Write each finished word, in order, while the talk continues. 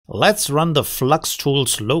Let's run the FLUX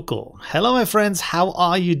tools local. Hello my friends, how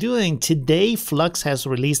are you doing? Today FLUX has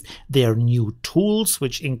released their new tools,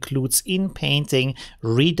 which includes Inpainting,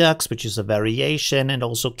 Redux, which is a variation, and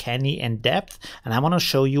also Canny and Depth. And I want to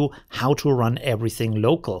show you how to run everything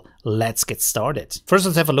local. Let's get started. First,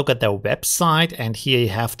 let's have a look at their website, and here you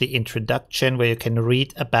have the introduction where you can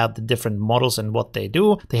read about the different models and what they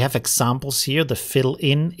do. They have examples here. The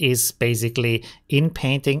fill-in is basically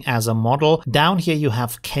Inpainting as a model. Down here you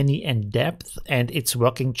have Canny and Depth, and it's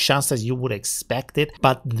working just as you would expect it,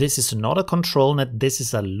 but this is not a control net. This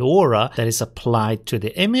is a LoRa that is applied to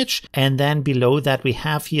the image. And then below that we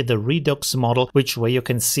have here the Redux model, which where you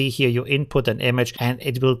can see here you input an image and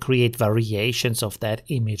it will create variations of that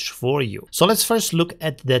image for you. So let's first look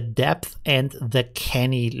at the Depth and the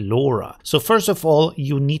Canny LoRa. So first of all,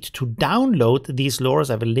 you need to download these LoRas.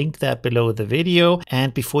 I will link that below the video.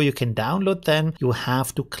 And before you can download them, you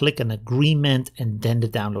have to click an agreement and then the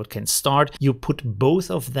download can start. You put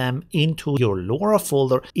both of them into your LoRa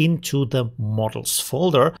folder, into the models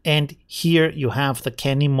folder. And here you have the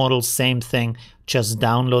Canny model, same thing. Just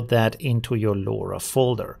download that into your LoRa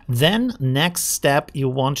folder. Then next step, you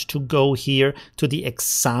want to go here to the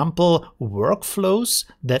example workflows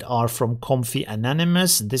that are from Comfy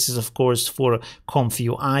Anonymous. This is of course for Comfy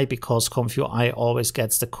UI because Comfy UI always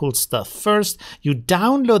gets the cool stuff first. You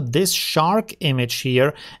download this shark image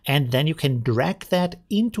here and then you can drag that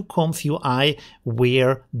into Comfy UI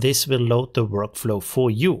where this will load the workflow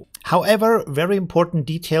for you. However, very important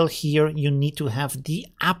detail here, you need to have the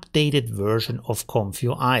updated version of Comfy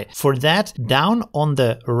UI. For that, down on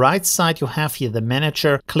the right side, you have here the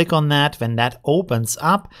manager. Click on that. When that opens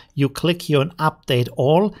up, you click here on Update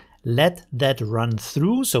All. Let that run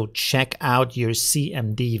through, so check out your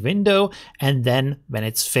CMD window, and then when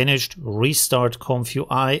it's finished, restart Comfy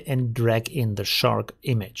UI and drag in the shark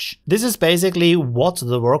image. This is basically what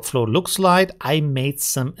the workflow looks like. I made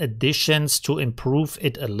some additions to improve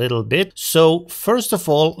it a little bit. So first of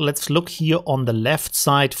all, let's look here on the left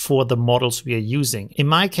side for the models we are using. In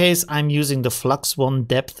my case, I'm using the FLUX One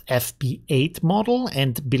Depth FB8 model,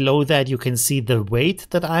 and below that you can see the weight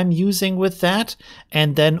that I'm using with that.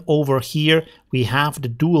 And then over here we have the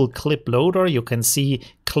dual clip loader. You can see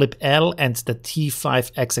clip L and the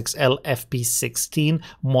T5XXL FB16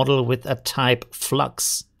 model with a type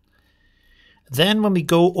FLUX. Then when we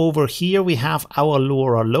go over here, we have our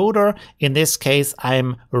LoRa loader. In this case,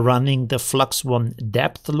 I'm running the FLUX One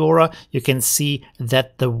Depth LoRa. You can see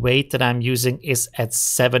that the weight that I'm using is at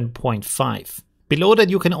 7.5. Below that,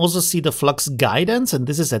 you can also see the FLUX guidance, and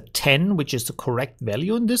this is a 10, which is the correct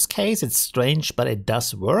value in this case. It's strange, but it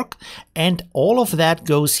does work. And all of that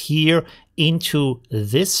goes here into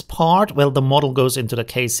this part. Well, the model goes into the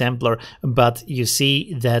K sampler, but you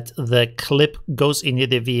see that the clip goes into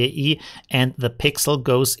the VAE and the pixel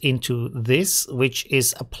goes into this, which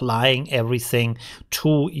is applying everything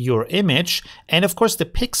to your image. And of course, the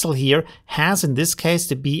pixel here has in this case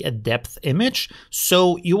to be a depth image.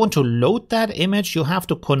 So you want to load that image, you have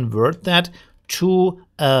to convert that to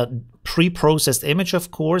a pre-processed image, of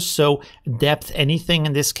course. So depth anything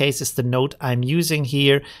in this case is the node I'm using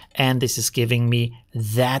here, and this is giving me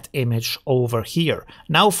that image over here.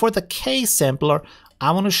 Now for the K sampler, I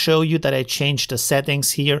want to show you that I changed the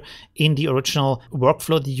settings here. In the original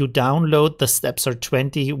workflow that you download, the steps are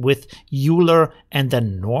 20 with Euler and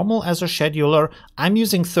then normal as a scheduler. I'm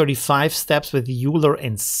using 35 steps with Euler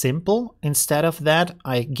and simple. Instead of that,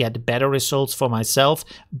 I get better results for myself,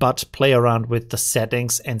 but play around with the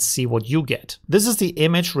settings and see what you get. This is the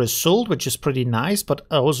image result, which is pretty nice, but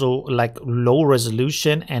also like low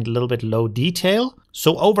resolution and a little bit low detail.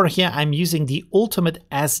 So over here, I'm using the ultimate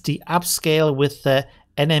SD upscale with the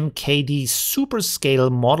NMKD Superscale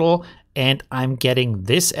model, and I'm getting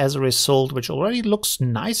this as a result, which already looks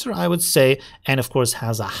nicer, I would say, and of course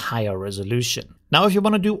has a higher resolution. Now, if you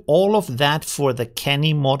want to do all of that for the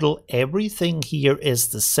Canny model, everything here is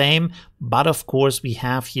the same, but of course we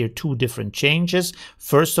have here two different changes.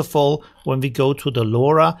 First of all, when we go to the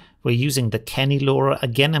LoRa, we're using the Canny LoRa.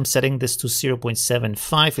 Again, I'm setting this to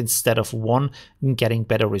 0.75 instead of 1 and getting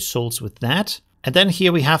better results with that. And then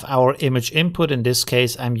here we have our image input. In this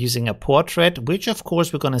case, I'm using a portrait, which of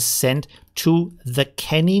course we're going to send to the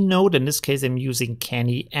Canny node. In this case, I'm using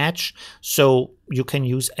Canny Edge. So you can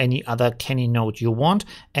use any other Canny node you want.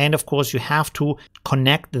 And of course, you have to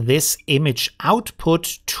connect this image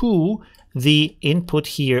output to the input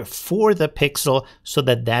here for the pixel so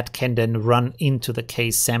that that can then run into the K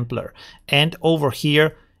sampler. And over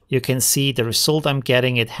here, you can see the result I'm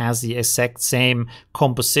getting. It has the exact same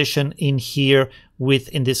composition in here with,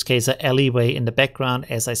 in this case, an alleyway in the background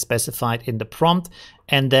as I specified in the prompt.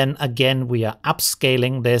 And then again, we are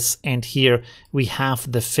upscaling this, and here we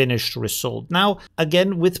have the finished result. Now,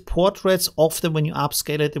 again, with portraits, often when you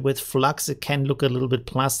upscale it with Flux, it can look a little bit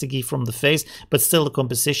plasticky from the face, but still the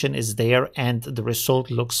composition is there and the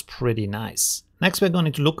result looks pretty nice. Next, we're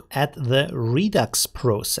going to look at the Redux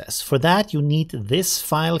process. For that, you need this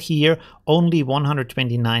file here, only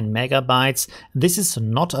 129 megabytes. This is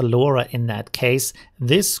not a LoRa in that case.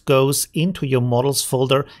 This goes into your models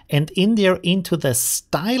folder and in there into the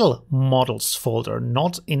style models folder,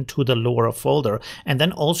 not into the LoRa folder. And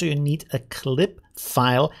then also you need a clip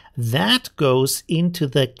file that goes into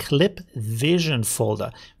the clip vision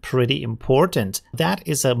folder. Pretty important. That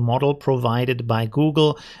is a model provided by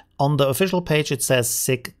Google. On the official page, it says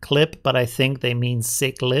SIG clip, but I think they mean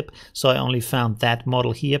SIG lib. So I only found that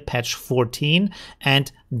model here, patch 14,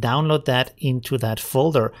 and download that into that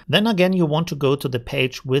folder. Then again, you want to go to the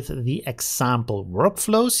page with the example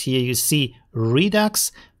workflows. Here you see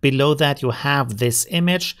Redux. Below that, you have this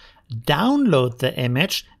image. Download the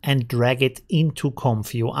image and drag it into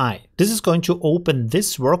ComfUI. This is going to open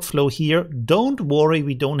this workflow here. Don't worry,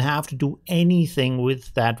 we don't have to do anything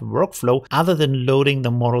with that workflow other than loading the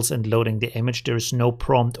models and loading the image. There is no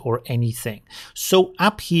prompt or anything. So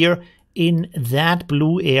up here in that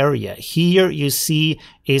blue area, here you see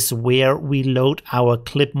is where we load our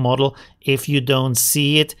clip model. If you don't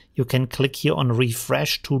see it, you can click here on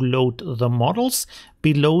refresh to load the models.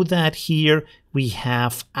 Below that here, we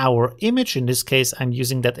have our image. In this case, I'm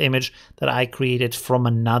using that image that I created from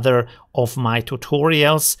another of my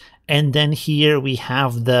tutorials. And then here we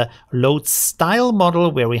have the load style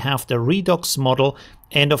model where we have the Redux model.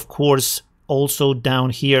 And of course, also down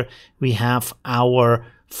here, we have our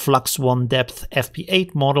Flux 1 depth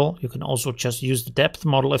FP8 model. You can also just use the depth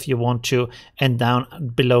model if you want to. And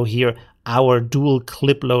down below here, our dual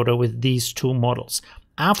clip loader with these two models.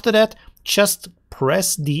 After that, just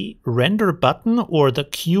press the render button or the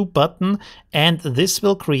Q button, and this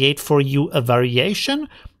will create for you a variation.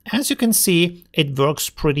 As you can see, it works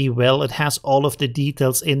pretty well. It has all of the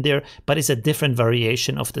details in there, but it's a different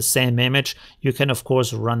variation of the same image. You can, of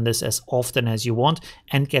course, run this as often as you want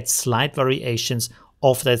and get slight variations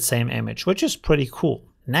of that same image, which is pretty cool.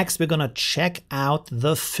 Next, we're gonna check out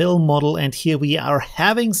the fill model, and here we are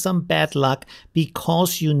having some bad luck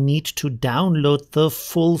because you need to download the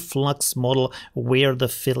full Flux model where the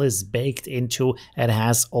fill is baked into. It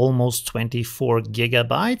has almost 24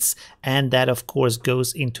 gigabytes, and that of course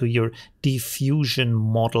goes into your diffusion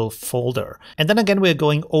model folder. And then again, we're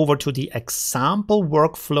going over to the example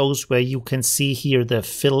workflows where you can see here the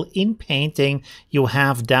fill in painting. You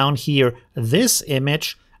have down here this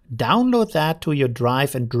image. Download that to your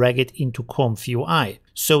drive and drag it into ComfUI.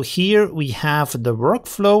 So here we have the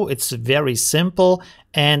workflow. It's very simple.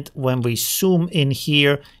 And when we zoom in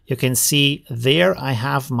here, you can see there I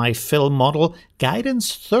have my fill model,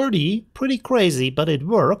 guidance 30, pretty crazy, but it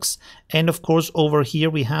works. And of course, over here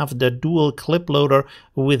we have the dual clip loader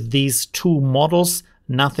with these two models.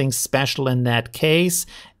 Nothing special in that case.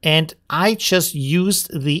 And I just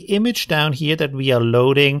used the image down here that we are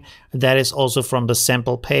loading. That is also from the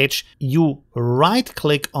sample page. You right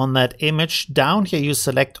click on that image. Down here you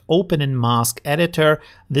select open in mask editor.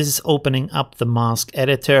 This is opening up the mask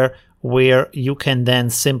editor where you can then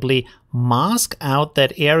simply mask out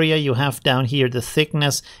that area. You have down here the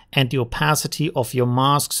thickness and the opacity of your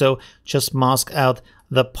mask. So just mask out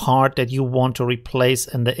the part that you want to replace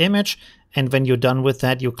in the image. And when you're done with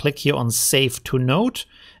that, you click here on Save to Note,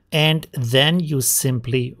 and then you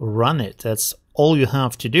simply run it. That's all you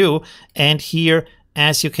have to do. And here,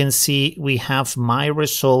 as you can see, we have my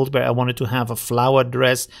result where I wanted to have a flower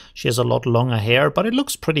dress. She has a lot longer hair, but it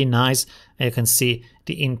looks pretty nice. And you can see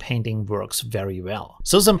the inpainting works very well.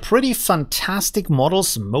 So some pretty fantastic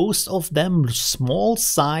models, most of them small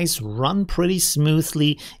size, run pretty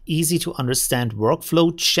smoothly, easy to understand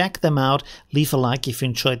workflow. Check them out. Leave a like if you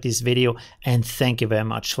enjoyed this video, and thank you very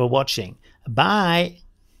much for watching. Bye.